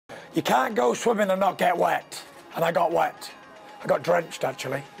You can't go swimming and not get wet. And I got wet. I got drenched,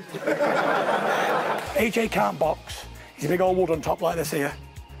 actually. AJ can't box. He's a big old wood on top like this here,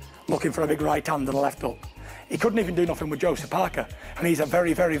 looking for a big right hand and a left hook. He couldn't even do nothing with Joseph Parker, and he's a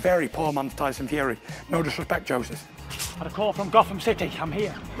very, very, very poor man's Tyson Fury. No disrespect, Joseph. Had a call from Gotham City. I'm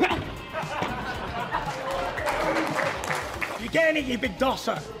here. You're getting it, you big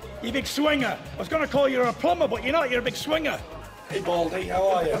dosser. You big swinger. I was going to call you a plumber, but you're not. You're a big swinger. Hey, Baldy, how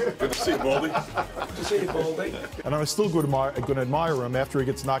are you? Good to see you, Baldy. Good to see you, Baldy. And I'm still going to admire him after he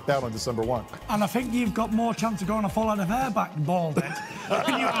gets knocked out on December 1. And I think you've got more chance of going a full head of hair back, Baldy,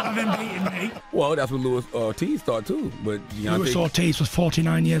 than you have him beating me. Well, that's what Louis Ortiz thought, too. But Louis Ortiz was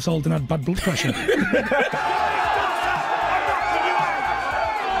 49 years old and had bad blood pressure.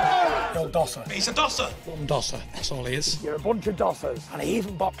 You're a dosser. He's a dosser. One dosser, that's all he is. You're a bunch of dossers. And he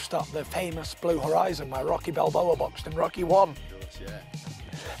even boxed up the famous Blue Horizon where Rocky Balboa boxed in Rocky 1. Yeah.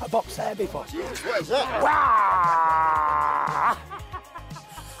 I boxed there before. What is that?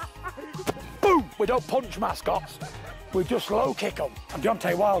 Boom! We don't punch mascots. We just low kick them. And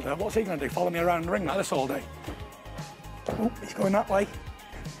Deontay Wilder, what's he going to do? Follow me around the ring like this all day? Oh, he's going that way.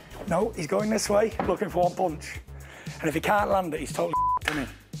 No, he's going this way, looking for one punch. And if he can't land it, he's totally isn't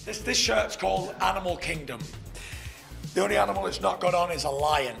he? This shirt's called Animal Kingdom. The only animal it's not got on is a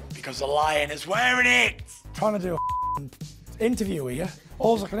lion, because the lion is wearing it. Trying to do a interview here.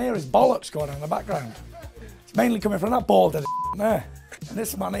 All I can hear is bollocks going on in the background. It's mainly coming from that bald head there. And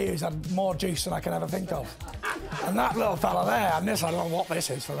this man here who's had more juice than I can ever think of. And that little fella there, and this, I don't know what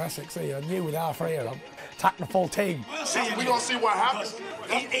this is from Essex here, and you with our three of them, attack the full team. We're going to see what happens.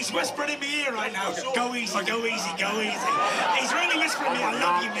 He's whispering in my ear right now. Go easy, go easy, go easy. He's really whispering me, I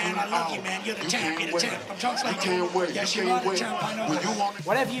love you, man, I love you, man. You're the champ, you're the champ. I'm translating. I can't wait. Yes, you are the champ, I know.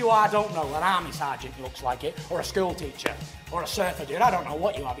 Whatever you are, I don't know. An army sergeant looks like it, or a school teacher, or a surfer dude. I don't know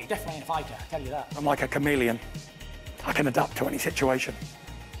what you are, but you're definitely a fighter, I tell you that. I'm like a chameleon. I can adapt to any situation.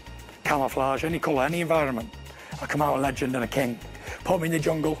 Camouflage, any colour, any environment. I come out a legend and a king. Put me in the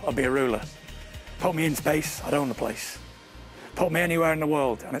jungle, I'll be a ruler. Put me in space, I'd own the place. Put me anywhere in the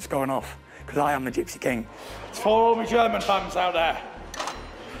world and it's going off, because I am the Gypsy King. It's for all my German fans out there.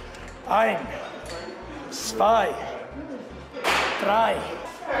 Ein, zwei, drei.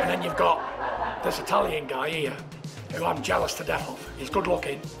 And then you've got this Italian guy here, who I'm jealous to death of. He's good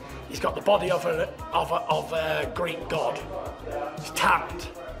looking. He's got the body of a Greek god. He's tanned.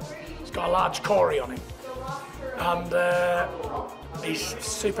 He's got a large Corey on him. And he's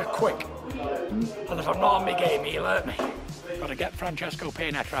super quick. And if I'm not on my game, he'll hurt me. Got to get Francesco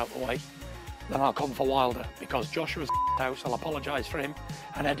Pianetta out of the way, then I'll come for Wilder, because Joshua's house, I'll apologise for him,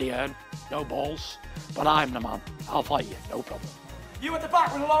 and Eddie Hearn, no balls, but I'm the man. I'll fight you, no problem. You at the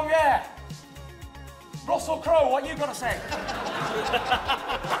back with the long hair. Russell Crowe, what you got to say?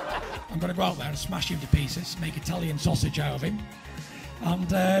 I'm going to go out there and smash him to pieces, make Italian sausage out of him, and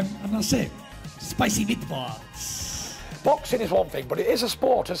that's it. Spicy meatballs. Boxing is one thing, but it is a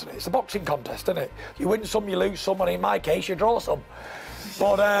sport, isn't it? It's a boxing contest, isn't it? You win some, you lose some, and in my case, you draw some.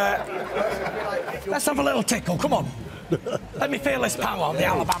 But let's have a little tickle, come on. Let me feel this power on the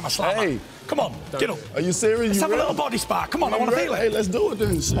Alabama slammer. Hey. Come on, get up. Are you serious? Let's have a little body spark. Come on, I want to feel it. Hey, let's do it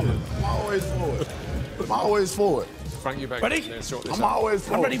then, shit. I'm always for it. I'm always for it. Frank, you back. Ready? I'm always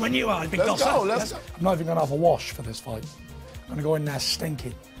for it. I'm ready when you are, big Let's go, let's go. I'm not even going to have a wash for this fight. I'm going to go in there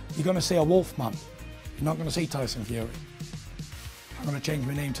stinking. You're going to see a wolf man. You're not going to see Tyson Fury. I'm going to change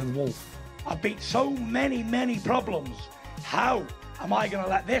my name to the Wolf. I've beat so many, many problems. How am I going to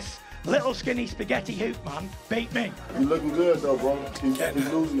let this little skinny spaghetti hoop man beat me? You're looking good though, bro.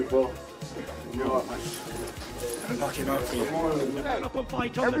 He's losing it, bro. I'll knock him out for you. Turn up and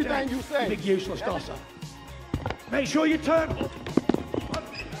fight on the day, you say. Big useless dosser. Make sure you turn.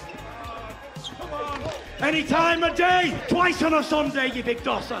 Come on. Any time of day, twice on a Sunday, you big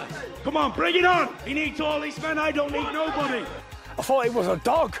dosser. Come on, bring it on. He needs all these men, I don't need nobody. I thought he was a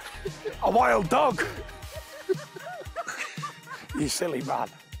dog, a wild dog. You silly man.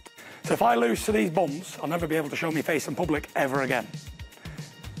 So if I lose to these bums, I'll never be able to show my face in public ever again.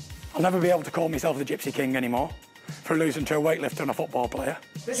 I'll never be able to call myself the Gypsy King anymore for losing to a weightlifter and a football player.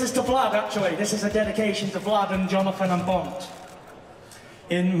 This is to Vlad, actually. This is a dedication to Vlad and Jonathan and Bond.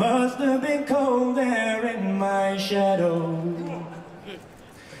 It must have been cold there in my shadow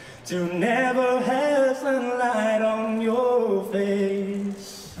to never have sunlight on your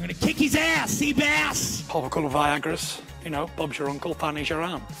face. I'm gonna kick his ass, sea bass! Pop a couple of Viagras, you know, Bob's your uncle, Fanny's your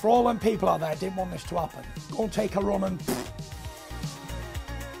aunt. For all them people out there who didn't want this to happen, go and take a run and...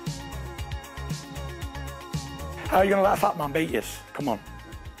 How are you gonna let a fat man beat you? Come on.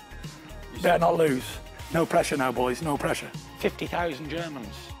 You better not lose. No pressure now, boys, no pressure. 50,000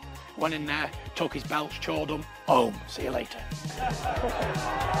 Germans. Went in there, took his belts, chawed them. Home. See you later.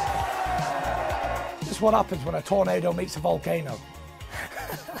 This is what happens when a tornado meets a volcano.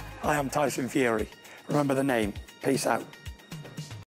 I am Tyson Fury. Remember the name. Peace out.